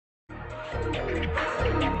I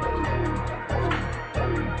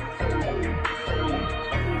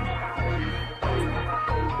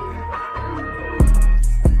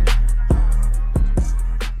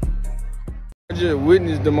just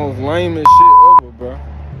witnessed the most lamest shit ever, bro.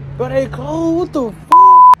 But they close, what the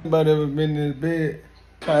fuck? But ever been in this bed?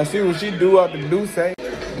 Trying to see what she do out the do say.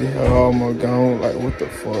 Yeah, oh my god, like what the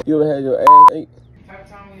fuck? You ever had your ass ate?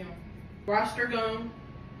 Roster gum.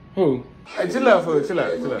 Who? Hey, chill out, fool. Chill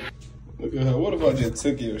out, chill out. Look at her. What if I just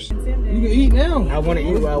took your shit? You can eat now. I want to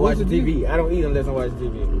eat while I watch the TV. I don't eat unless I watch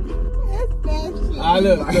TV. That's Ah,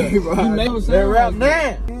 look. They're rap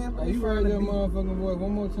now. You heard that motherfucking voice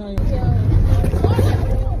one more time.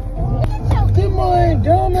 This boy ain't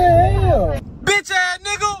dumb as hell. Bitch ass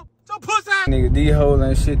nigga. So pussy ass. Nigga, these hoes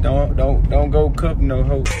ain't shit. Don't go cup no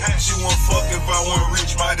hoe. She won't fuck if I wasn't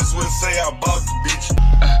rich. Might as well say I bought the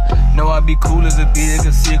bitch. Know I be cool as a bitch,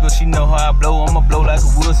 a sickle. She know how I blow. I'ma blow like a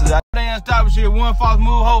wussy. They ain't stopping shit. One false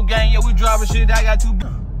move, whole gang. Yeah, we dropping shit. I got two.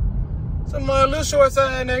 Some little short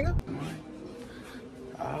side nigga.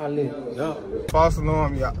 Ah, look. Yo. False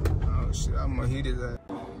alarm, y'all. Oh shit, I'm gonna hit his ass.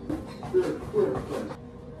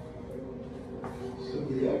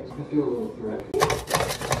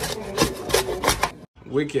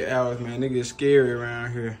 Wicked hours, man. Niggas scary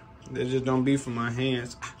around here. They just don't be for my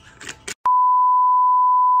hands.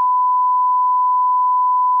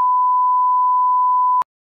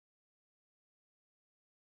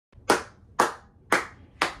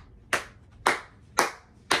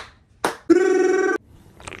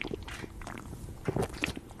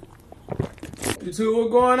 You two, what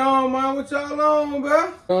going on, man? What y'all on, bro?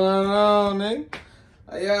 What's going on, nigga?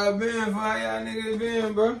 How y'all been? How y'all niggas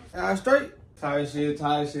been, bro? Y'all straight? Tight shit,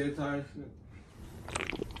 tight shit, tight shit.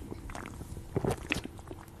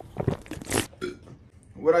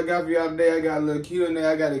 What I got for y'all today, I got a little Q&A.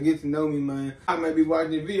 I gotta get to know me, man. I might be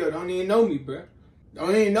watching this video, don't even know me, bro.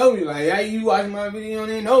 Don't even know me. Like, how you watching my video, you don't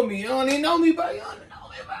even know me. You don't even know me, bro. You don't even know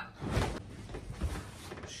me, bro.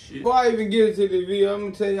 Before I even get into the video, I'm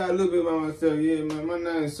gonna tell y'all a little bit about myself. Yeah, man, my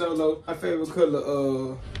name is Solo. My favorite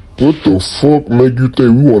color, What the fuck make you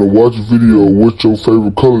think we wanna watch a video of what your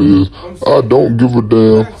favorite color is? I don't give a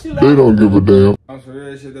damn. They don't give a damn. I'm some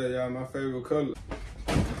real shit that y'all, my favorite color.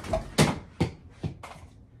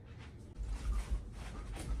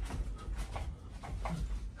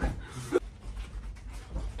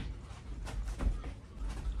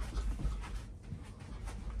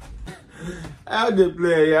 I'll just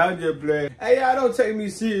play, y'all. I'll just play. Hey, y'all don't take me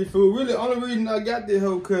serious, fool. Really, only reason I got this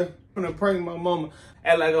whole cut, I'm gonna prank my mama.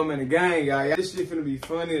 Act like I'm in the gang, y'all. This shit finna be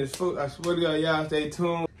funny as fuck. I swear to y'all, stay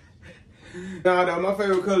tuned. Nah, though, my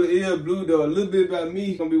favorite color is blue, though. A little bit about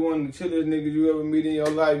me. Gonna be one of the chillest niggas you ever meet in your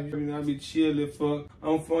life. You know, I be chill as fuck.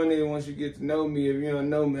 I'm funny once you get to know me. If you don't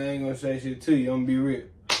know me, I ain't gonna say shit to you. I'm gonna be real.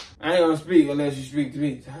 I ain't gonna speak unless you speak to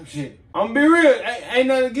me. Type shit. I'm gonna be real. Ain't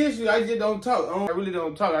nothing against you. I just don't talk. I really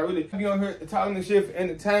don't talk. I really be on here talking this shit for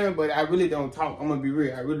entertainment, but I really don't talk. I'm gonna be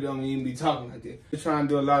real. I really don't even be talking like that. I'm trying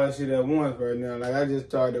to do a lot of shit at once right now. Like, I just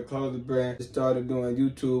started a clothing brand. Just started doing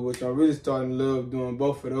YouTube, which I'm really starting to love doing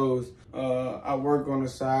both of those. I work on the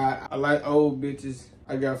side. I like old bitches.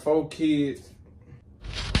 I got 4 kids.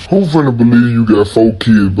 Who finna believe you got 4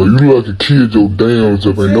 kids, but you like a kid your damn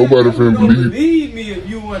self? Ain't nobody finna believe me if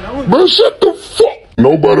you want. Man, shut the fuck.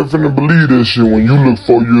 Nobody finna believe that shit when you look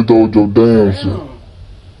 4 years old your damn self.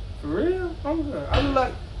 For real? I'm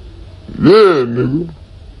like. Yeah, nigga.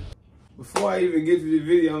 Before I even get to the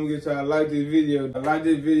video, I'm gonna get y'all like this video. Like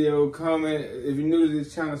this video, comment. If you're new to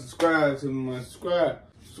this channel, subscribe to me, man. Subscribe,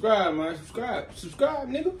 man. Subscribe,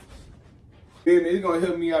 nigga. It's gonna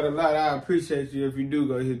help me out a lot. I appreciate you if you do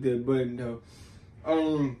go hit that button though.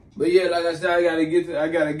 But yeah, like I said, I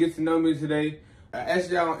gotta get to know me today. I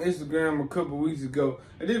asked y'all on Instagram a couple weeks ago.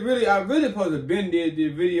 I really supposed to been did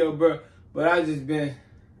this video, bro. But I just been,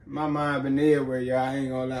 my mind been everywhere, y'all. I ain't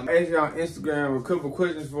gonna lie. I asked y'all on Instagram a couple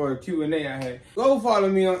questions for a Q&A I had. Go follow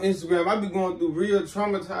me on Instagram. I be going through real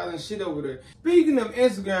traumatizing shit over there. Speaking of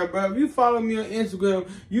Instagram, bro, if you follow me on Instagram,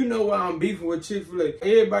 you know why I'm beefing with Chick-fil-A.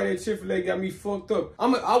 Everybody at Chick-fil-A got me fucked up.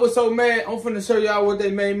 I was so mad, I'm finna show y'all what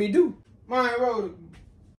they made me do. Mine rolled.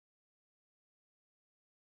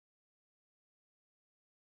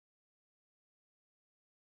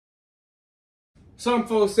 Some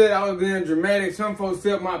folks said I was being dramatic. Some folks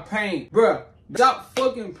felt my pain. Bruh, stop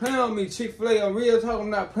fucking playing with me, Chick-fil-A. I'm real talk,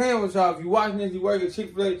 I'm not playing with y'all. If you watching this, you work at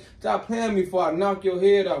Chick-fil-A, stop playing with me before I knock your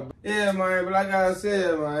head off. Yeah, man, but like I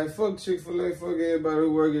said, man, fuck Chick-fil-A, fuck everybody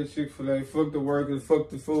who work at Chick-fil-A. Fuck the workers,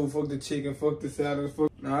 fuck the food, fuck the chicken, fuck the salad,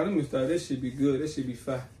 fuck... Nah, let me start. This shit be good. This shit be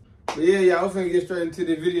fine. But yeah, y'all, I'm finna get straight into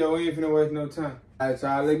the video. We ain't finna waste no time. All right,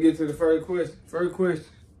 y'all, let's get to the first question.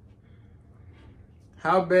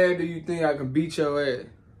 How bad do you think I can beat your ass?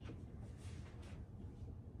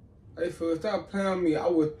 Hey, fool, stop playing with me. I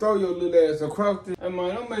would throw your little ass across the... Hey,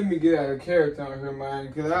 man, don't make me get out of character on here, man.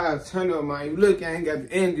 Because I turn up, man. You look, I ain't got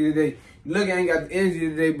the energy today. You look, I ain't got the energy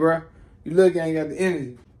today, bro. You look, I ain't got the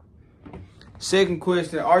energy. Second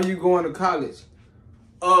question, are you going to college?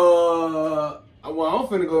 Well, I'm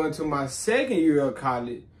finna go into my second year of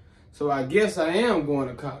college. So I guess I am going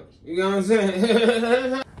to college. You know what I'm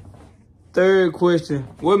saying? Third question,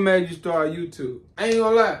 what made you start YouTube? I ain't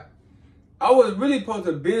gonna lie. I was really supposed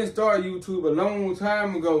to been start YouTube a long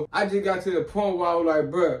time ago. I just got to the point where I was like,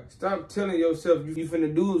 bruh, stop telling yourself you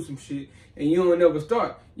finna do some shit and you don't never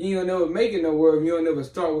start. You don't never make it nowhere if you don't never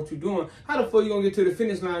start what you doing. How the fuck you gonna get to the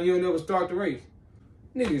finish line if you don't never start the race?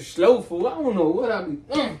 Nigga slow, fool. I don't know what I be.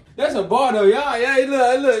 That's a bar though, y'all. Yeah,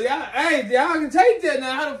 look, y'all. Hey, y'all can take that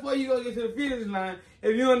now. How the fuck you gonna get to the finish line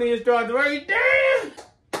if you don't even start the race? Damn!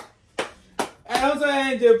 Hey, don't say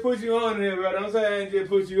I ain't just put you on there, bro. Don't say I ain't just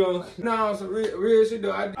put you on. No, some real shit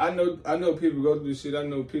though. I know people go through shit. I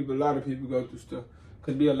know a lot of people go through stuff.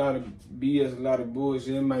 Could be a lot of BS, a lot of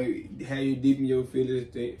bullshit. It might have you deep in your feeling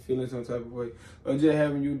some type of way, or just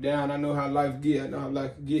having you down. I know how life get. I know how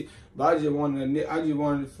life get. But I just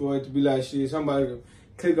wanted for it to be like shit. Somebody could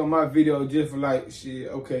click on my video just for like shit.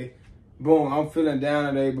 Okay, boom. I'm feeling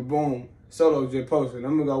down today, but boom. Solo just posted.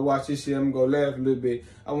 I'm gonna go watch this shit. I'm gonna go laugh a little bit.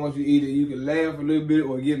 I want you either you can laugh a little bit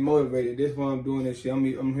or get motivated. That's why I'm doing this shit.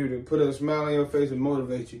 I'm here to put a smile on your face and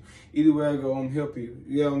motivate you. Either way I go, I'm helping you.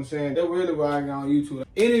 You know what I'm saying? That's really why I got on YouTube.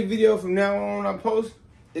 Any video from now on I post,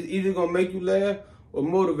 it's either gonna make you laugh or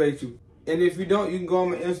motivate you. And if you don't, you can go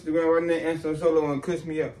on my Instagram right now, Instagram Solo, and cuss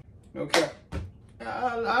me up. Okay?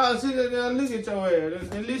 I'll sit there and look at your ass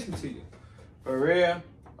and listen to you. For real?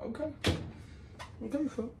 Okay. Okay,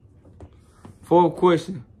 fool. Fourth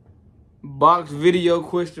question, box video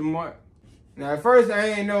question mark. Now at first I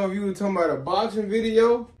ain't know if you were talking about a boxing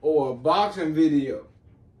video or a boxing video.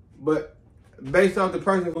 But based off the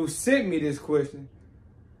person who sent me this question,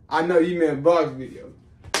 I know you meant box video.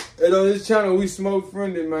 And on this channel we smoke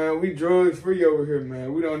friendly, man. We drugs free over here,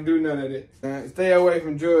 man. We don't do none of that. Man, stay away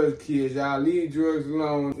from drugs, kids. Y'all leave drugs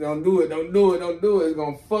alone. Don't do it, don't do it, don't do it. It's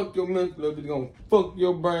gonna fuck your mental up. It's gonna fuck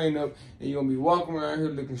your brain up. And you're gonna be walking around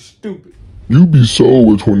here looking stupid. You be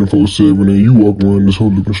sober 24/7 and you walk around this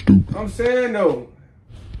whole looking stupid. I'm saying though.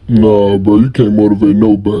 Nah, bro, you can't motivate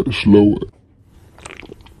nobody. Slow it.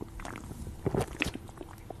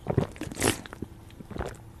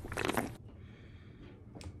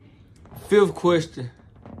 Fifth question.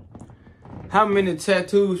 How many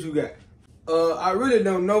tattoos you got? I really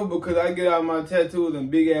don't know because I get all my tattoos in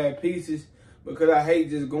big ass pieces because I hate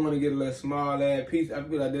just going to get a little small ass piece. I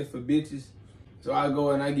feel like that's for bitches. So I go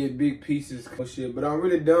and I get big pieces of shit. But I'm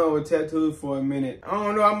really done with tattoos for a minute. I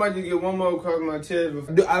don't know, I might just get one more across my chest.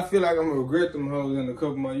 But I feel like I'm going to regret them hoes in a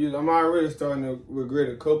couple more years. I'm already starting to regret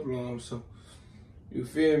a couple of them, so you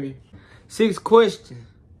feel me? Sixth question.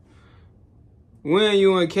 When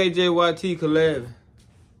you and KJYT collabing?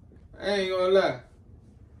 I ain't gonna lie.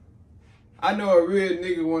 I know a real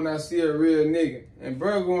nigga when I see a real nigga. And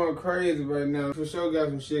bro going crazy right now. For sure got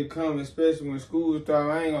some shit coming, especially when school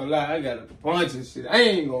starts. I ain't gonna lie, I got a bunch of shit. I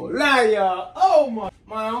ain't gonna lie, y'all. Oh my.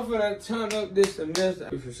 Man, I'm finna turn up this semester.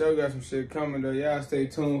 For sure got some shit coming though. Y'all stay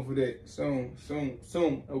tuned for that.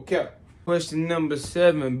 Soon. Okay. Question number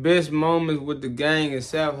 7. Best moments with the gang in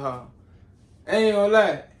South Hall. I ain't gonna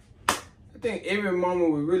lie. I think every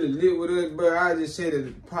moment was really lit with us, but I just say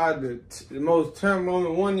that probably the most turn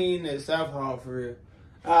moment wasn't even at South Hall for real.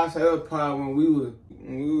 I say that part when we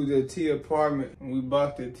was at T apartment and we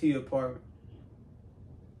bought the T apartment.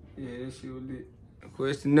 Yeah, that shit was lit.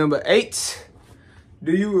 Question number 8.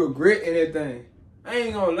 Do you regret anything? I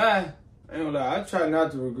ain't gonna lie. I try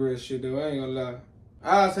not to regret shit though. I ain't gonna lie.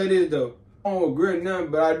 I'll say this though. I don't regret nothing,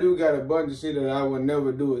 but I do got a bunch of shit that I would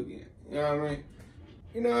never do again. You know what I mean?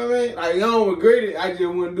 You know what I mean? Like, I don't regret it. I just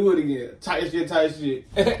wouldn't do it again. Tight shit.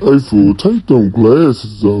 Hey, fool, take them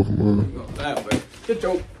glasses off, man. Get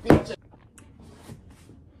your bitch.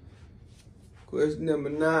 Question number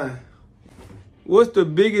 9. What's the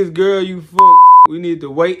biggest girl you fuck? We need to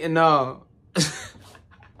wait and all.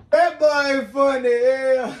 That boy ain't funny,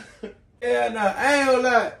 yeah. Yeah, nah, I ain't gonna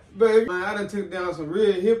lie. Baby, man, I done took down some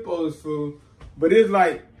real hippos, fool. But it's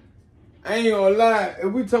like, I ain't gonna lie.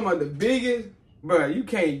 If we talking about the biggest, bro, you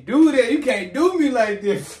can't do that. You can't do me like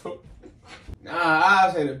this. Nah,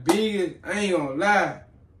 I'll say the biggest. I ain't gonna lie.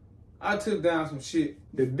 I took down some shit.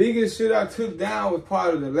 The biggest shit I took down was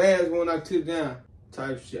part of the last one I took down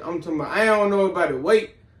type shit. I'm talking about, I don't know about the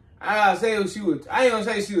weight. I ain't gonna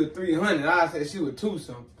say she was 300. I'll say she was 2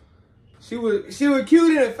 something. She was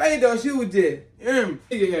cute in the face though. She was just,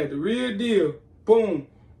 nigga had the real deal. Boom,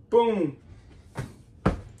 boom.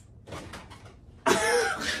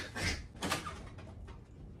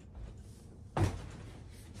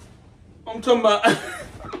 I'm talking about,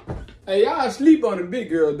 hey, y'all sleep on the big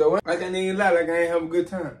girl though. I can't even lie, like I ain't have a good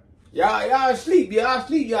time. Y'all sleep, y'all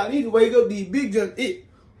need to wake up. These big just it.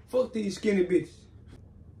 Fuck these skinny bitches.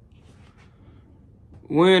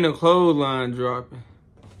 When the clothesline dropping?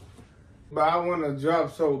 But I wanna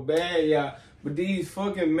drop so bad, y'all. But these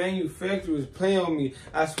fucking manufacturers play on me.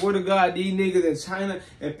 I swear to God, these niggas in China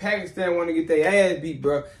and Pakistan want to get their ass beat,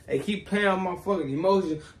 bro. They keep playing on my fucking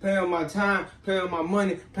emotions, playing on my time, playing on my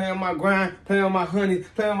money, playing on my grind, playing on my honey,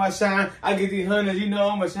 playing on my shine. I get these hundreds, you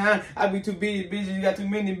know I'ma shine. I be too busy, bitches. You got too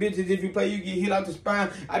many bitches. If you play, you get hit off the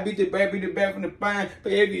spine. I beat the back from the spine.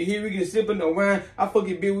 But if you hear, we get sipping no wine. I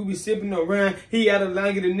fucking bitch, we be sipping no wine. He out of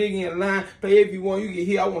line, get a nigga in line. Play if you want, you get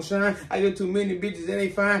hit, I won't shine. I get too many bitches, that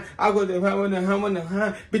ain't fine. I go to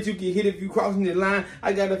bitch, you get hit if you crossing the line.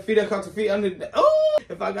 I got a feet, I cross the feet under the, oh!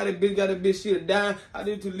 If I got a bitch, she'll die. I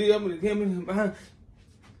need to live with him behind.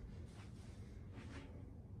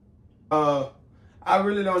 I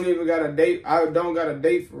really don't even got a date. I don't got a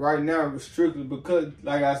date for right now, strictly because,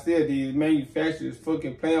 like I said, these manufacturers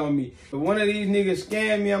fucking play on me. But one of these niggas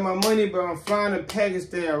scammed me on my money, but I'm flying to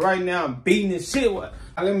Pakistan right now. I'm beating this shit. What?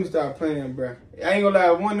 Let me start playing, bro. I ain't gonna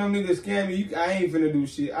lie, one of them niggas scam me, I ain't finna do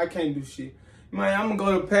shit. I can't do shit. Man, I'm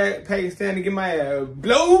gonna go to Pakistan to get my ass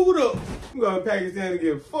blowed up. I'm going to Pakistan to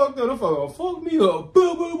get fucked up. Them folks gonna fuck me up.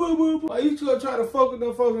 Boo, boo, boo, boo, boo. Why you two try to fuck with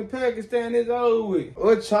them folks in Pakistan? It's over with.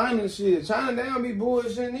 Or China shit. China, they don't be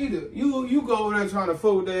bullshitting either. You go over there trying to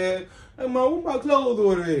fuck with their ass. Hey, man, what my clothes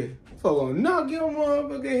over there? Fuck gonna knock your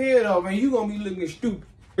motherfucking head off, and you gonna be looking stupid.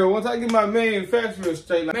 Yo, once I get my manufacturer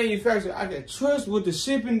straight, like manufacturer, I can trust with the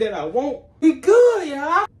shipping that I want. Be good,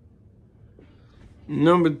 y'all.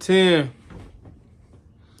 Number 10.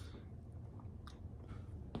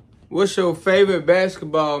 What's your favorite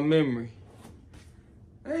basketball memory?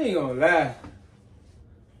 I ain't gonna lie.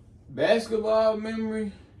 Basketball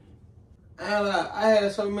memory? I ain't lie. I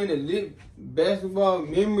had so many lit basketball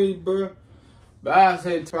memories, bro. But I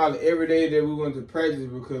say probably every day that we went to practice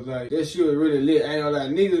because like that shit was really lit. I ain't gonna lie.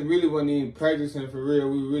 Niggas really wasn't even practicing for real.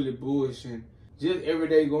 We really bullshitting. Just every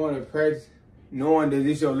day going to practice, knowing that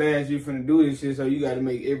this your last year finna do this shit, so you gotta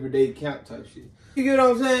make every day count type shit. You get what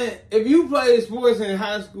I'm saying? If you played sports in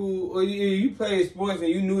high school, or you played sports and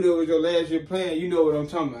you knew that was your last year playing, you know what I'm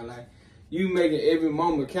talking about. Like, you making every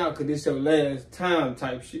moment count because this your last time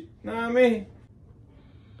type shit. Know what I mean?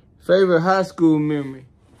 Favorite high school memory?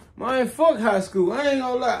 Man, fuck high school. I ain't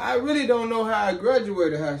gonna lie. I really don't know how I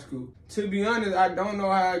graduated high school. To be honest, I don't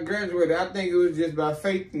know how I graduated. I think it was just by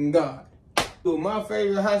faith in God. My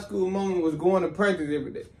favorite high school moment was going to practice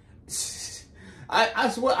every day. I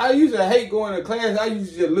swear, I used to hate going to class. I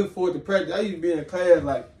used to just look forward to practice. I used to be in class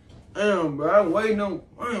like, damn, bro, I'm waiting on,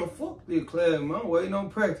 fuck this class, man. I'm waiting on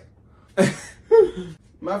practice.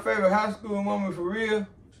 My favorite high school moment for real?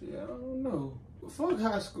 Shit, I don't know. Fuck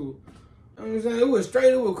high school. You know what I'm saying? It was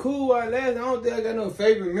straight, it was cool while it lasted. I don't think I got no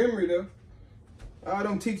favorite memory, though. All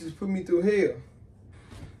them teachers put me through hell.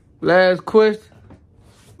 Last question.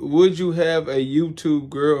 Would you have a YouTube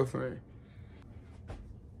girlfriend?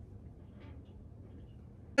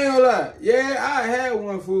 I ain't gonna lie. Yeah, I had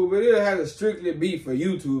one, fool, but it'll have to strictly be for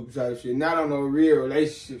YouTube type shit, not on no real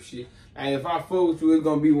relationship shit. And if I fuck with you, it's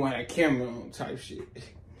gonna be one that camera on type shit.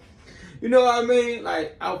 You know what I mean?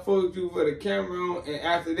 Like, I'll fuck with you for the camera on, and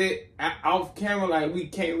after that, off camera, like, we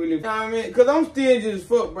can't really, you know what I mean? Because I'm stingy as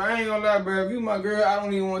fuck, bro. I ain't gonna lie, bro. If you my girl, I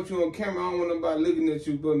don't even want you on camera. I don't want nobody looking at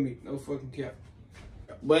you but me. No fucking cap.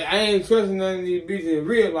 But I ain't trusting none of these bitches in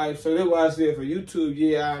real life, so that's why I said for YouTube,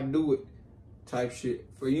 yeah, I'll do it. Type shit.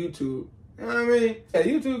 For YouTube. You know what I mean? Yeah,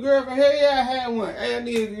 YouTube girlfriend, hell yeah, I had one. Hey, I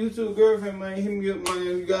need a YouTube girlfriend, man. Hit me up, man.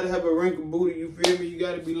 You gotta have a wrinkled booty, you feel me? You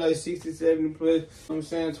gotta be like 60, 70 plus. You know what I'm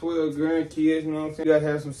saying? 12 grandkids, you know what I'm saying? You gotta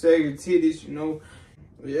have some saggy titties, you know?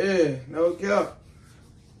 Yeah, no cap.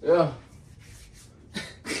 Yeah.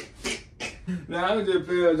 Nah, I'm just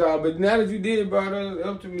playing with y'all, but now that you did it, bro, that's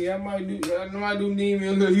up to me. I might do need me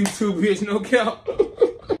a little YouTube bitch, no cap.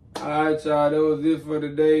 Alright, y'all, that was it for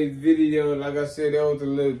today's video. Like I said, that was a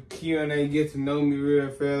little Q&A, get to know me real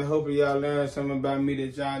fast. Hopefully y'all learned something about me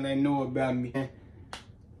that y'all didn't know about me.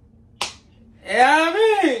 Yeah,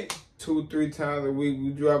 I mean, 2-3 times a week we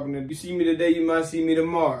dropping it. You see me today, you might see me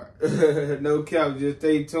tomorrow. No cap, just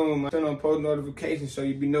stay tuned. Turn on post notifications so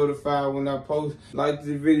you be notified when I post. Like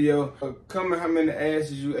this video. Comment how many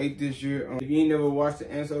asses you ate this year. If you ain't never watched the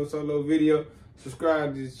Anso Solo video,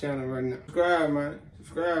 subscribe to this channel right now. Subscribe, man.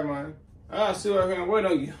 Subscribe, man. I'll sit right here and wait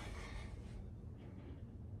on you.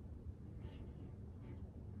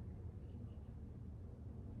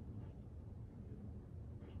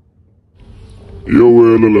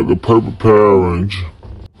 Your ass look like a purple Power Ranger.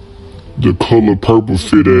 The color purple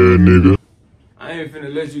fit ass nigga. I ain't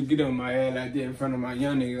finna let you get on my ass like that in front of my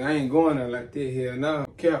young niggas. I ain't going there like that here. Nah,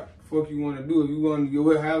 cap. Fuck you wanna do. If you wanna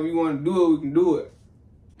do it, however you wanna do it, we can do it.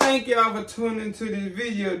 Thank y'all for tuning into this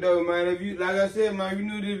video though, man. If you, like I said, man, if you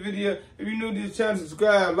new to this video, if you new to this channel,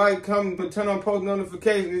 subscribe, like, comment, turn on post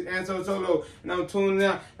notifications. It's Anto Solo, and I'm tuning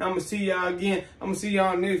out. And I'm gonna see y'all again. I'm gonna see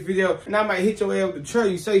y'all in the next video, and I might hit your ass with the tray.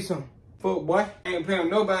 You say something. Fuck boy, I ain't playing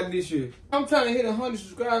with nobody this year. I'm trying to hit 100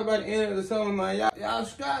 subscribers by the end of the summer, man. Y'all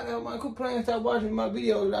subscribe now, man. Quit playing, stop watching my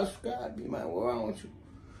videos without subscribing, man. What's wrong with you?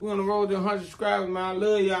 We on the road to 100 subscribers, man. I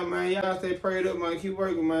love y'all, man. Y'all stay prayed up, man. Keep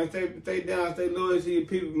working, man. Stay down, stay loyal to your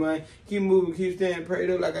people, man. Keep moving, keep staying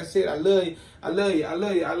prayed up. Like I said, I love you. I love you. I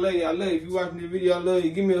love you. I love you. I love you. If you watching this video, I love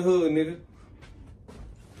you. Give me a hug, nigga.